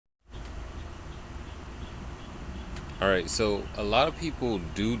All right, so a lot of people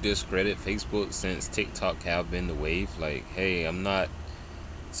do discredit Facebook since TikTok have been the wave. Like, hey, I'm not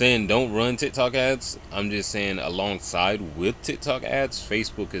saying don't run TikTok ads. I'm just saying alongside with TikTok ads,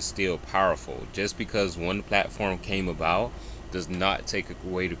 Facebook is still powerful. Just because one platform came about does not take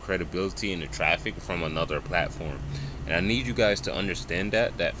away the credibility and the traffic from another platform. And I need you guys to understand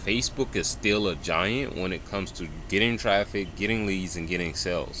that Facebook is still a giant when it comes to getting traffic, getting leads, and getting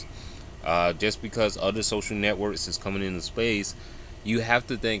sales. Just because other social networks is coming into space, you have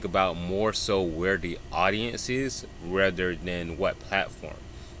to think about more so where the audience is rather than what platform.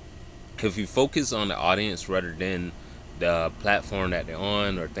 If you focus on the audience rather than the platform that they're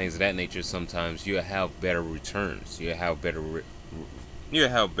on or things of that nature, sometimes you have better returns. You have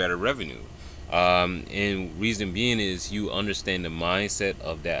better revenue. And reason being is you understand the mindset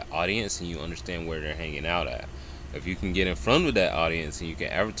of that audience and you understand where they're hanging out at. If you can get in front of that audience and you can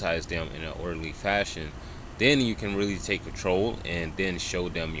advertise them in an orderly fashion, then you can really take control and then show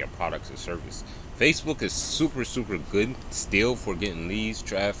them your products and service. Facebook is super good still for getting leads,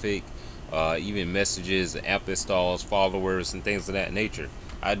 traffic, even messages, app installs, followers, and things of that nature.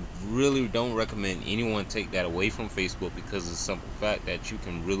 I really don't recommend anyone take that away from Facebook because of the simple fact that you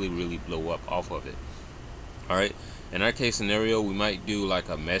can really blow up off of it. All right. In our case scenario, we might do like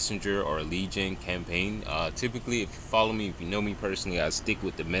a messenger or a lead gen campaign. Typically, if you follow me, if you know me personally, I stick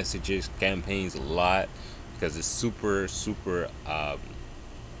with the messages campaigns a lot because it's super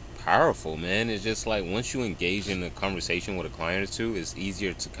powerful, man. It's just like once you engage in a conversation with a client or two, it's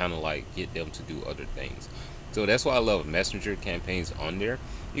easier to kind of like get them to do other things. So that's why I love messenger campaigns on there.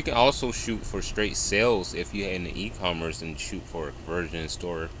 You can also shoot for straight sales if you're in the e-commerce and shoot for a conversion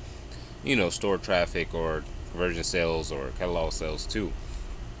store, store traffic or conversion sales or catalog sales too.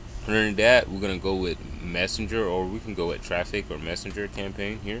 Other than that, we're gonna go with messenger, or we can go with traffic or messenger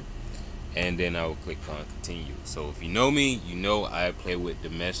campaign here, and then I will click on continue. So if you know me, you know I play with the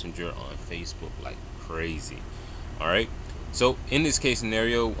messenger on Facebook like crazy. All right. So in this case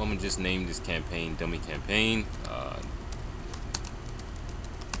scenario, I'm gonna just name this campaign dummy campaign. All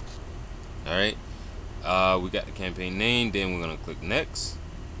right. We got the campaign name. Then we're gonna click next.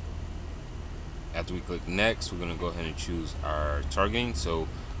 After we click next, we're gonna go ahead and choose our targeting. So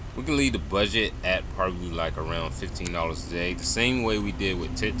we can leave the budget at probably like around $15 a day, the same way we did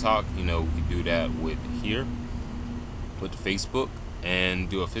with TikTok. We can do that with here with Facebook and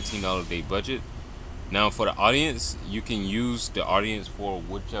do a $15 a day budget. Now for the audience, you can use the audience for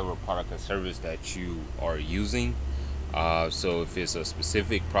whichever product or service that you are using. So if it's a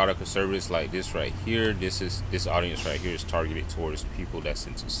specific product or service like this right here, this audience right here is targeted towards people that's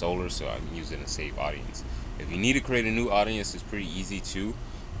into solar, so I'm using a save audience. If you need to create a new audience, it's pretty easy too.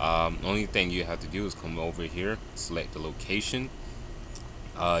 Only thing you have to do is come over here, select the location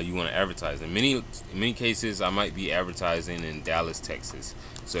you want to advertise. In many cases, I might be advertising in Dallas, Texas.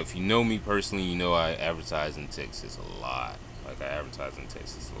 So if you know me personally, you know I advertise in Texas a lot. Like I advertise in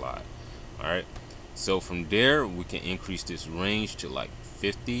Texas a lot. All right. So from there, we can increase this range to like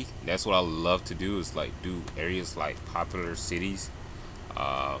 50. That's what I love to do, is like do areas like popular cities,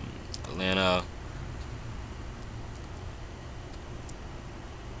 Atlanta.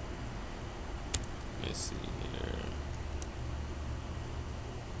 Let's see here.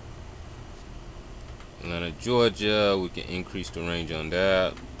 Atlanta, Georgia. We can increase the range on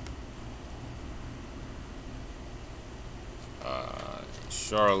that.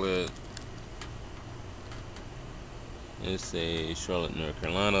 Charlotte. Let's say Charlotte, North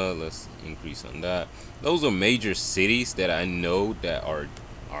Carolina. Let's increase on that. Those are major cities that I know that are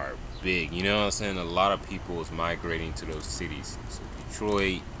big. You know what I'm saying? A lot of people is migrating to those cities. So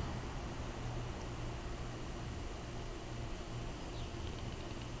Detroit,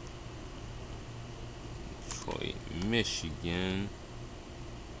 Michigan.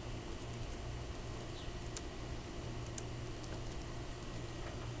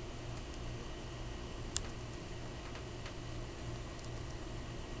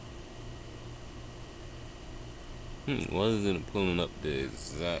 Why isn't it pulling up the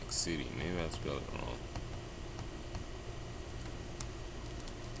exact city? Maybe I spelled it wrong.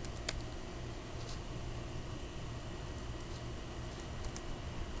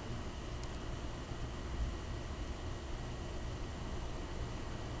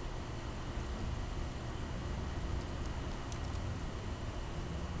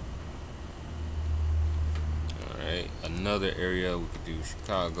 Alright, another area we could do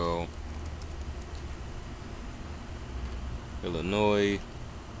Chicago, Illinois,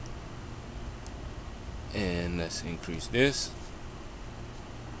 and let's increase this,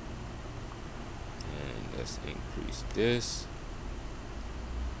 and let's increase this.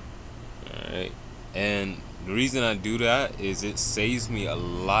 Alright, And the reason I do that is it saves me a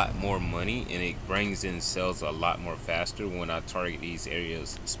lot more money and it brings in sales a lot more faster when I target these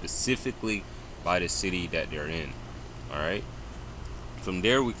areas specifically by the city that they're in. Alright. From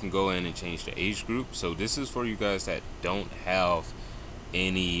there we can go in and change the age group. So this is for you guys that don't have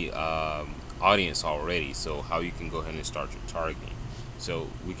any audience already. So how you can go ahead and start your targeting. So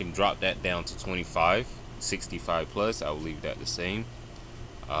we can drop that down to 25, 65 plus. I will leave that the same.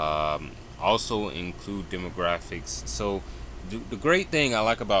 Also include demographics. So the great thing I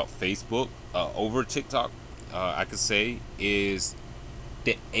like about Facebook over TikTok, I could say, is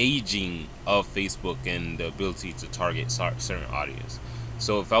the aging of Facebook and the ability to target certain audience.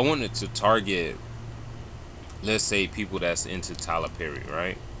 So if I wanted to target, let's say, people that's into Tyler Perry,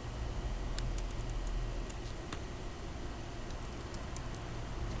 right?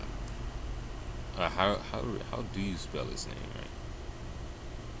 How do you spell his name, right?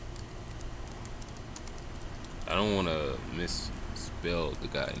 I don't want to misspell the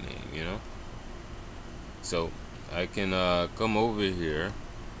guy's name, you know. So I can come over here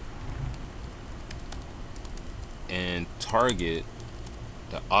and target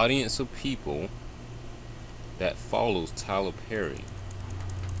the audience of people that follows Tyler Perry.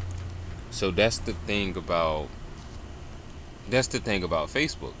 So that's the thing about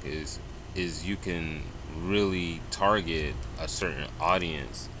Facebook is you can really target a certain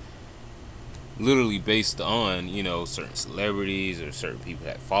audience literally based on, you know, certain celebrities or certain people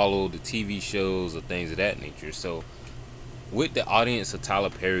that follow the TV shows or things of that nature. So with the audience of Tyler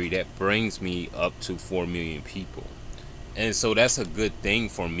Perry, that brings me up to 4 million people. And so that's a good thing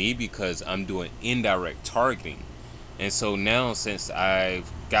for me because I'm doing indirect targeting. And so now, since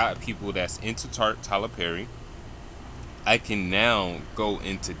I've got people that's into Tyler Perry, I can now go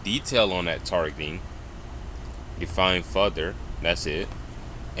into detail on that targeting, define further, that's it.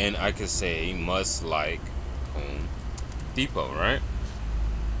 And I could say must like Home Depot, right?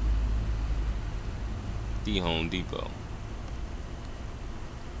 The Home Depot.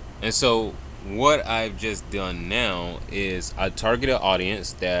 And so what I've just done now is I target an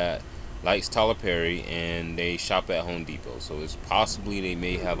audience that likes Tyler Perry and they shop at Home Depot. So it's possibly they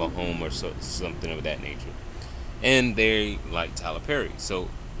may have a home or something of that nature. And they like Tyler Perry. So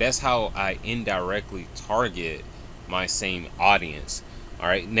that's how I indirectly target my same audience. All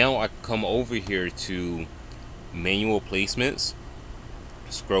right, now I come over here to manual placements,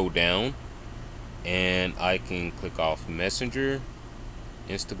 scroll down, and I can click off Messenger,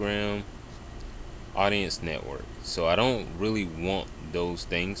 Instagram, audience network. So I don't really want those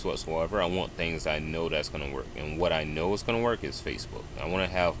things whatsoever. I want things I know that's going to work, and what I know is going to work is Facebook. I want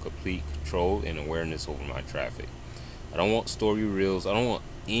to have complete control and awareness over my traffic. I don't want story reels. I don't want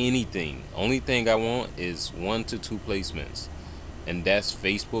anything. Only thing I want is 1 to 2 placements, and that's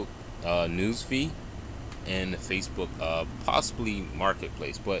Facebook newsfeed and Facebook possibly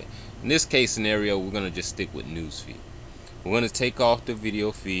marketplace. But in this case scenario, we're going to just stick with newsfeed. We're going to take off the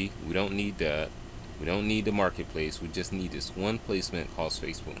video feed. We don't need that. We don't need the marketplace. We just need this one placement called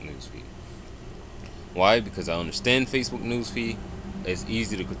Facebook newsfeed. Why? Because I understand Facebook newsfeed. It's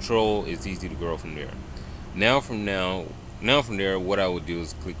easy to control. It's easy to grow from there. Now from there, what I would do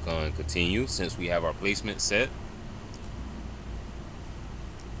is click on continue since we have our placement set.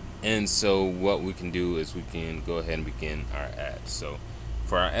 And so what we can do is we can go ahead and begin our ad. So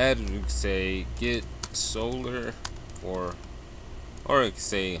for our ad, we can say get solar or it could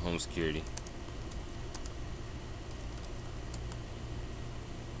say home security.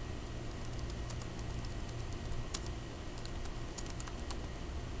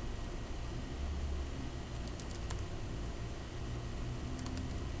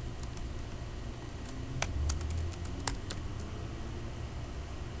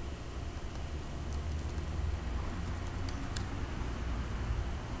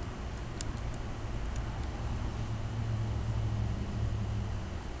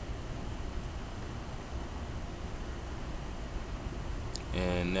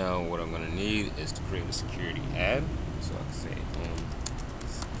 And now what I'm going to need is to create a security ad. So I can say home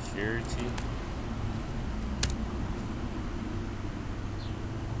security.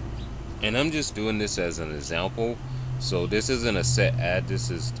 And I'm just doing this as an example. So this isn't a set ad.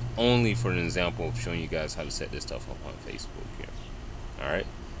 This is only for an example of showing you guys how to set this stuff up on Facebook here. Alright.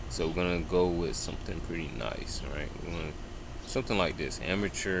 So we're going to go with something pretty nice. Alright. We're going to something like this.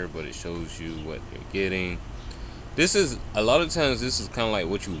 Amateur, but it shows you what you're getting. This is a lot of times this is kind of like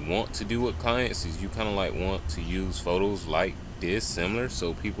what you want to do with clients is you kind of like want to use photos like this similar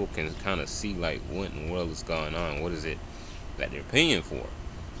so people can kind of see like what in the world is going on, what is it that they're paying for.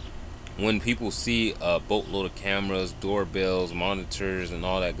 When people see a boatload of cameras, doorbells, monitors and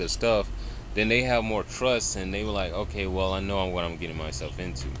all that good stuff, then they have more trust, and they were like, okay, well, I know what I'm getting myself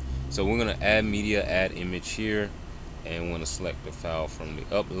into. So we're gonna add media, add image here, and we're gonna select the file from the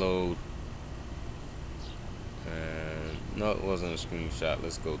upload. And no, it wasn't a screenshot.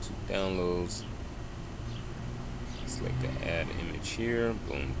 Let's go to downloads. Select the add image here.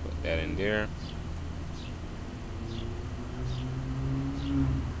 Boom, put that in there.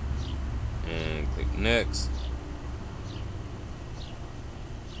 And click next.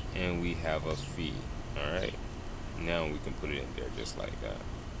 And we have a fee. Alright. Now we can put it in there just like that.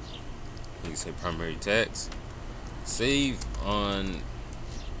 You can say primary text. Save on,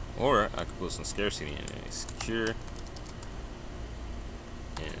 or I could put some scarcity in there. Secure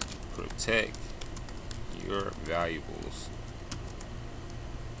and protect your valuables.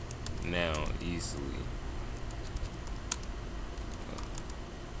 Now easily.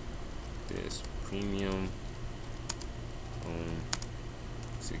 This premium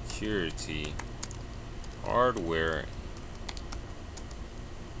security hardware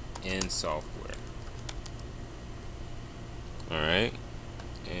and software. Alright,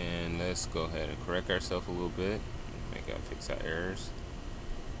 and let's go ahead and correct ourselves a little bit. Fix our errors.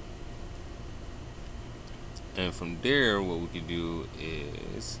 And from there, what we can do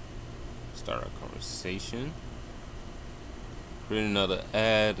is start our conversation. Create another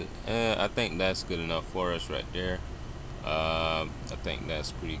ad. I think that's good enough for us right there. I think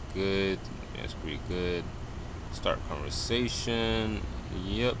that's pretty good. That's pretty good. Start conversation.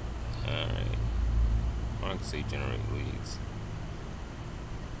 Yep. Alright. I can say generate leads.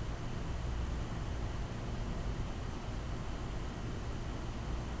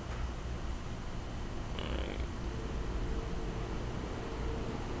 Alright.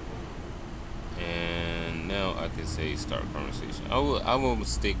 And now I can say start conversation. I will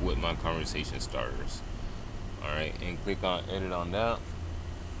stick with my conversation starters. Alright, and click on edit on that.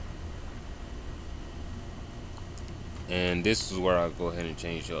 And this is where I'll go ahead and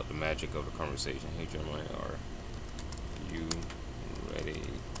change up the magic of the conversation. Hey Jeremiah, are you ready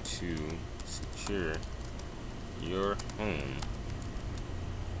to secure your home?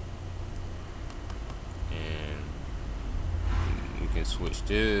 And we can switch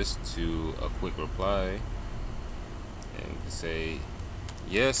this to a quick reply. And we can say,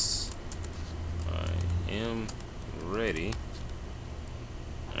 yes, I am ready.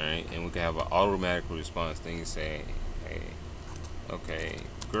 Alright, and we can have an automatic response thing. Say, hey, okay,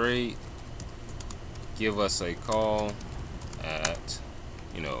 great, give us a call at,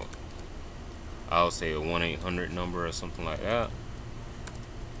 you know, I'll say a 1-800 number or something like that.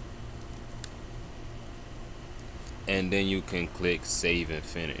 And then you can click save and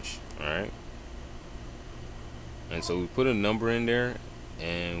finish. Alright, and so we put a number in there,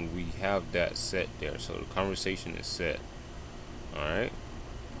 and we have that set there, so the conversation is set. Alright,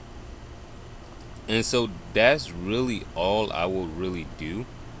 and so that's really all I will really do.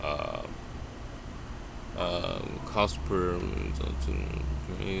 Cost per,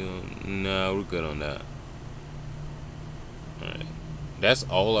 nah, we're good on that. Alright, that's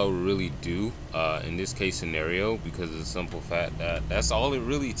all I would really do in this case scenario, because of the simple fact that that's all it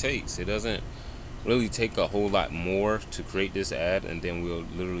really takes. It doesn't really take a whole lot more to create this ad, and then we'll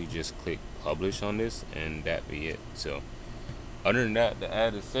literally just click publish on this, and that be it. So other than that, the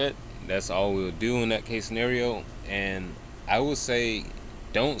ad is set. That's all we'll do in that case scenario. And I would say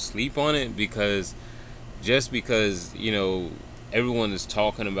don't sleep on it, because just because, you know, everyone is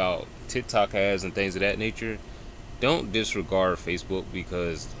talking about TikTok ads and things of that nature, don't disregard Facebook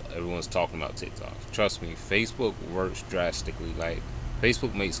because everyone's talking about TikTok. Trust me, Facebook works drastically. Like,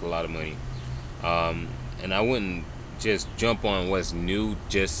 Facebook makes a lot of money. And I wouldn't just jump on what's new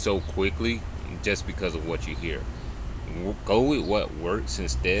just so quickly just because of what you hear. Go with what works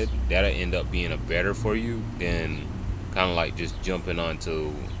instead. That'll end up being a better for you than kind of like just jumping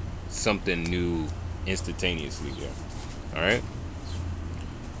onto something new instantaneously there. Alright,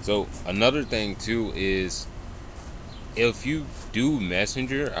 so another thing too is, if you do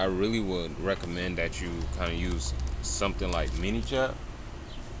Messenger, I really would recommend that you kind of use something like ManyChat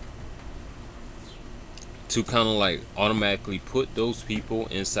to kind of like automatically put those people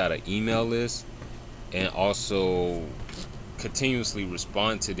inside an email list, and also continuously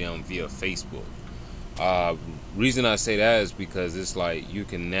respond to them via Facebook. Reason I say that is because it's like you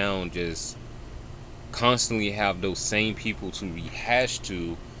can now just constantly have those same people to rehash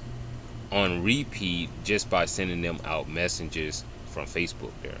to on repeat just by sending them out messages from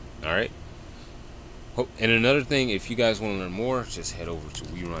Facebook there. Alright, and another thing, if you guys want to learn more, just head over to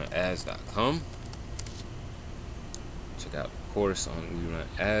werunads.com. check out the course on We Run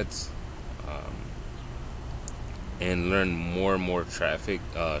Ads. and learn more and more traffic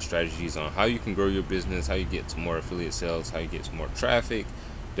strategies on how you can grow your business, how you get to more affiliate sales, how you get to more traffic.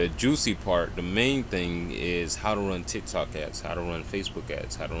 The juicy part, the main thing, is how to run TikTok ads, how to run Facebook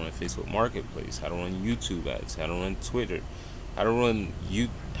ads, how to run Facebook Marketplace, how to run YouTube ads, how to run Twitter, how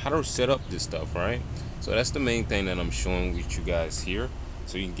to set up this stuff, right? So that's the main thing that I'm showing with you guys here,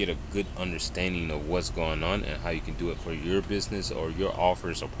 so you can get a good understanding of what's going on and how you can do it for your business or your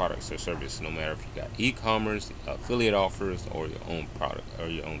offers or products or service, no matter if you got e-commerce, affiliate offers, or your own product or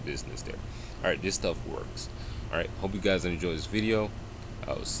your own business there. All right, this stuff works. All right, hope you guys enjoy this video.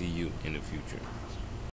 I will see you in the future.